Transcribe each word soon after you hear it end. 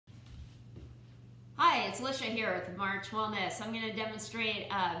Hi, it's Alicia here with March Wellness. I'm going to demonstrate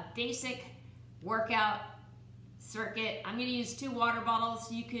a basic workout circuit. I'm going to use 2 water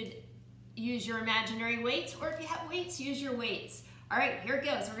bottles. You could use your imaginary weights, or if you have weights, use your weights. All right, here it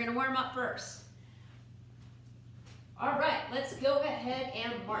goes. We're going to warm up first. All right, let's go ahead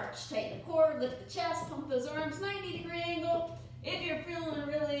and march. Tighten the core, lift the chest, pump those arms, 90-degree angle. If you're feeling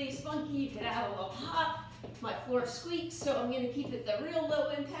really spunky, you can add a little hop. My floor squeaks, so I'm going to keep it the real low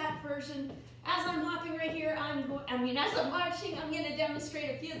impact version. As I'm hopping right here, as I'm marching, I'm going to demonstrate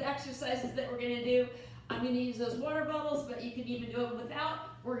a few of the exercises that we're going to do. I'm going to use those water bottles, but you can even do it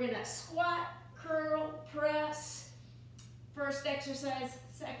without. We're going to squat, curl, press. First exercise,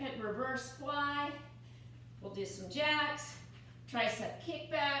 second, reverse fly. We'll do some jacks, tricep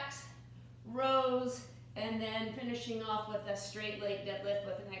kickbacks, rows, and then finishing off with a straight leg deadlift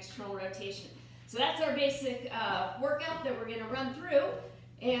with an external rotation. So that's our basic workout that we're going to run through.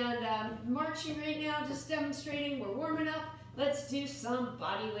 And marching right now, just demonstrating, we're warming up. Let's do some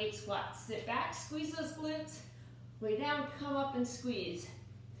body weight squats. Sit back, squeeze those glutes, lay down, come up and squeeze.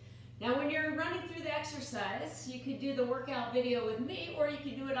 Now when you're running through the exercise, you could do the workout video with me, or you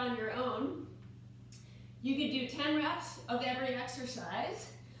could do it on your own. You could do 10 reps of every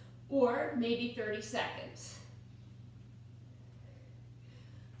exercise, or maybe 30 seconds.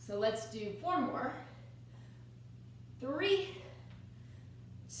 So let's do 4 more. 3,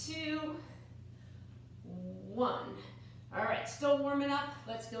 2, 1. All right, still warming up.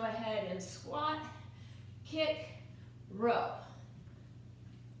 Let's go ahead and squat, kick, row.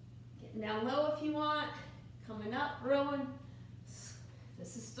 Getting down low if you want, coming up, rowing.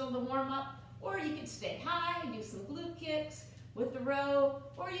 This is still the warm up. Or you could stay high, do some glute kicks with the row,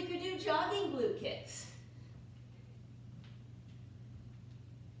 or you could do jogging glute kicks.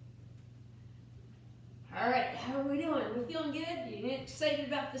 All right, how are we doing? We're feeling good? You excited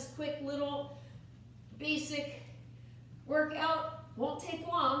about this quick little basic workout? Won't take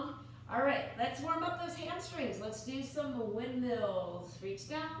long. All right, let's warm up those hamstrings. Let's do some windmills. Reach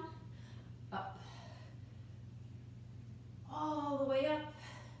down, up, all the way up.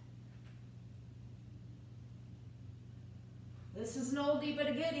 This is an oldie but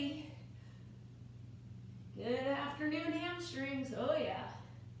a goodie. Good afternoon hamstrings, oh yeah.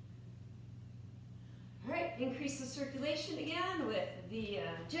 All right, increase the circulation again with the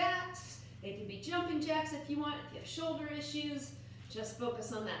jacks. They can be jumping jacks if you want. If you have shoulder issues, just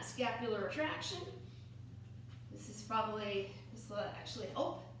focus on that scapular retraction. This will actually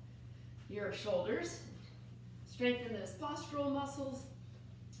help your shoulders. Strengthen those postural muscles.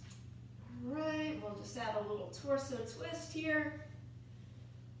 All right, we'll just add a little torso twist here.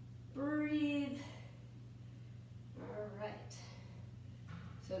 Breathe. All right.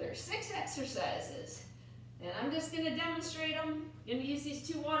 So there's 6 exercises, and I'm just going to demonstrate them. I'm going to use these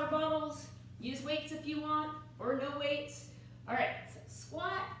 2 water bottles. Use weights if you want, or no weights. All right, so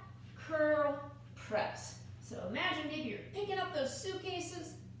squat, curl, press. So imagine maybe you're picking up those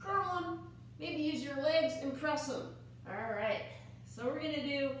suitcases, curl them, maybe use your legs and press them. All right, so we're going to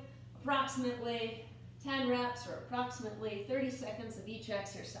do approximately 10 reps or approximately 30 seconds of each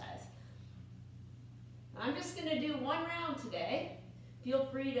exercise. I'm just going to do 1 round today. Feel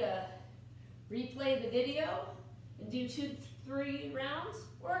free to replay the video and do 2, 3 rounds,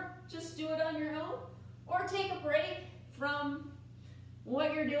 or just do it on your own, or take a break from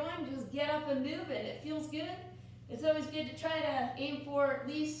what you're doing. Just get up and move it. It feels good. It's always good to try to aim for at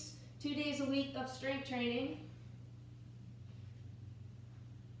least 2 days a week of strength training.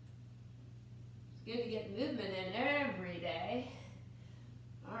 It's good to get movement in every day.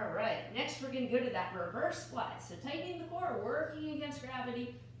 All right, next we're going to go to that reverse fly. So tightening the core, working against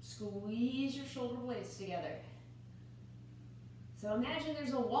gravity, squeeze your shoulder blades together. So imagine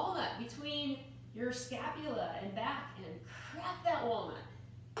there's a walnut between your scapula and back, and crack that walnut.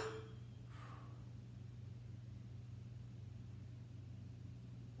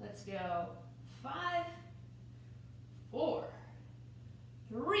 Let's go. 5, 4,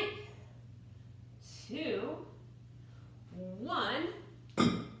 3, 2, 1.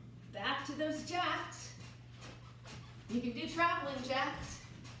 Back to those jacks. You can do traveling jacks.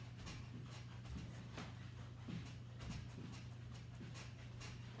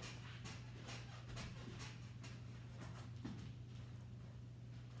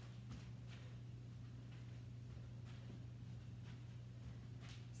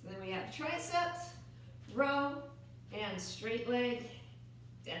 So then we have triceps, row, and straight leg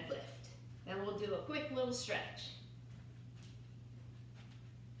deadlift. Then we'll do a quick little stretch.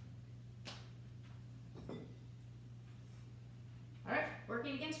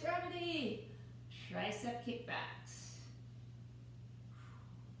 Working against gravity. Tricep kickbacks.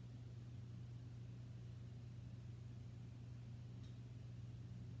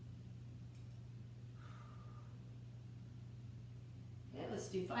 Let's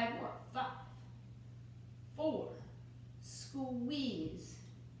do 5 more. 5, 4, squeeze,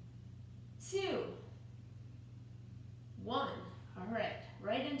 2, 1. All right,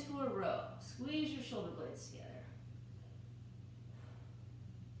 right into a row. Squeeze your shoulder blades together.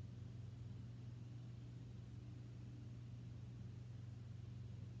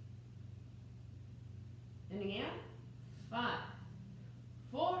 And again, 5,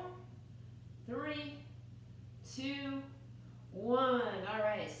 4, 3, 2, 1. All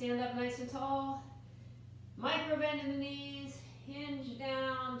right, stand up nice and tall. Micro bend in the knees, hinge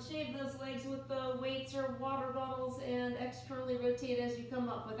down, shave those legs with the weights or water bottles, and externally rotate as you come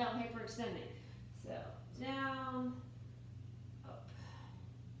up without hyperextending. So down, up.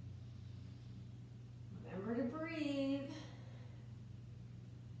 Remember to breathe.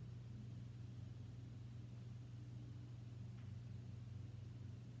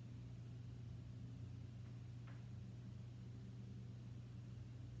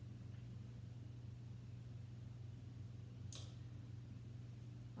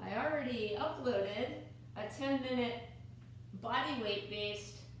 I already uploaded a 10-minute body weight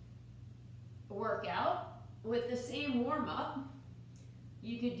based workout with the same warm-up.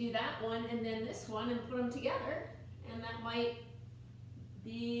 You could do that one and then this one and put them together, and that might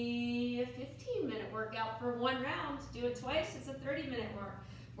be a 15-minute workout for one round. Do it twice, it's a 30-minute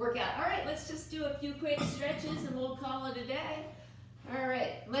workout. All right, let's just do a few quick stretches and we'll call it a day. All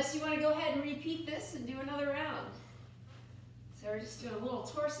right, unless you want to go ahead and repeat this and do another round. So we're just doing a little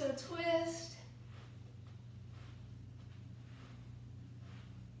torso twist.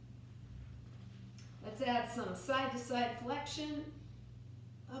 Let's add some side-to-side flexion.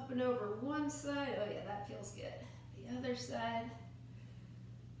 Up and over one side. Oh yeah, that feels good. The other side.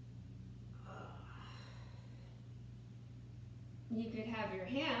 You could have your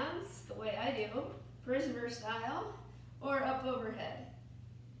hands, the way I do, prisoner style, or up overhead.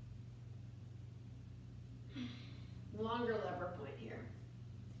 Longer lever point here.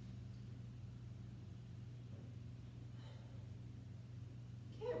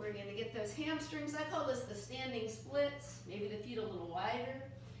 Okay, we're going to get those hamstrings. I call this the standing splits. Maybe the feet a little wider.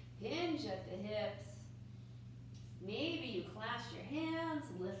 Hinge at the hips. Maybe you clasp your hands,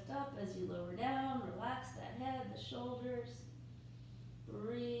 lift up as you lower down. Relax that head, the shoulders.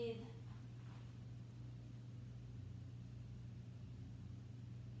 Breathe.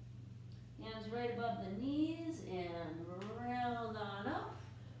 Hands right above the knees and round on up.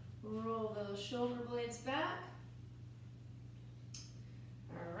 Roll those shoulder blades back.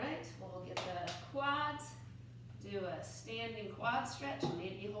 All right, we'll get the quads. Do a standing quad stretch.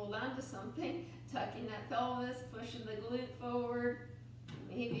 Maybe hold on to something, tucking that pelvis, pushing the glute forward.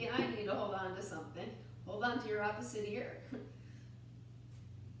 Maybe I need to hold on to something. Hold on to your opposite ear.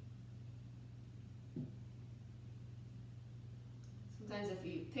 Sometimes if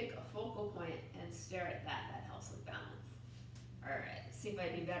you pick a focal point and stare at that, that helps with balance. All right, let's see if I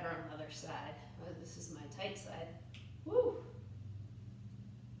do better on the other side. Oh, this is my tight side. Woo!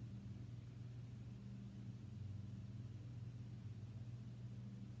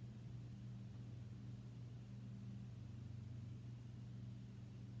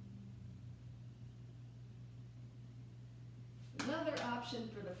 Another option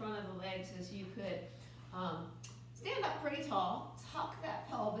for the front of the legs is you could stand up pretty tall, tuck that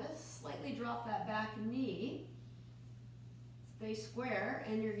pelvis, slightly drop that back knee, stay square,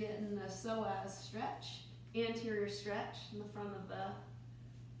 and you're getting a psoas stretch, anterior stretch in the front of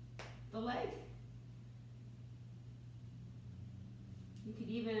the leg. You could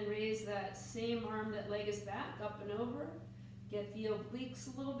even raise that same arm that leg is back, up and over, get the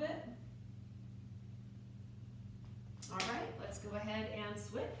obliques a little bit. All right, let's go ahead and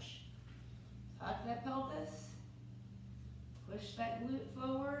switch. Tuck that pelvis. Push that glute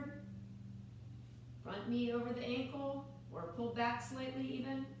forward. Front knee over the ankle, or pull back slightly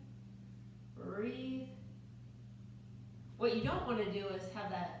even. Breathe. What you don't want to do is have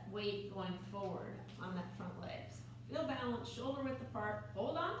that weight going forward on that front leg. So feel balanced, shoulder width apart.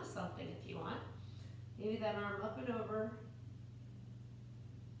 Hold on to something if you want. Maybe that arm up and over.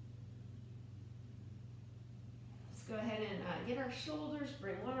 Go ahead and get our shoulders,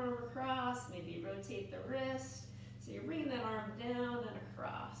 bring one arm across, maybe rotate the wrist. So you're bringing that arm down and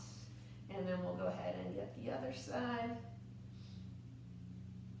across. And then we'll go ahead and get the other side.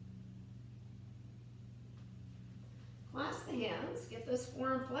 Clasp the hands, get those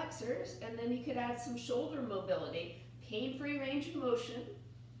forearm flexors, and then you could add some shoulder mobility. Pain-free range of motion.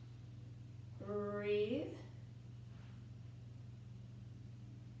 Breathe.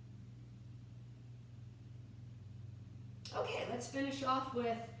 Okay, let's finish off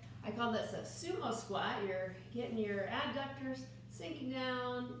with I call this a sumo squat. You're getting your adductors sinking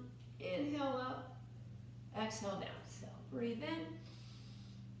down, inhale up, exhale down. So breathe in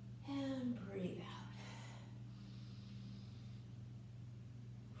and breathe out.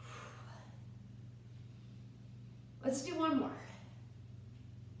 Let's do one more.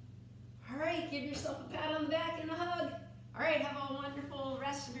 All right, give yourself a pat on the back and a hug. All right, have a wonderful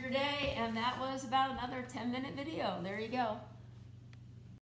rest of your day. And that was about another 10-minute video. There you go.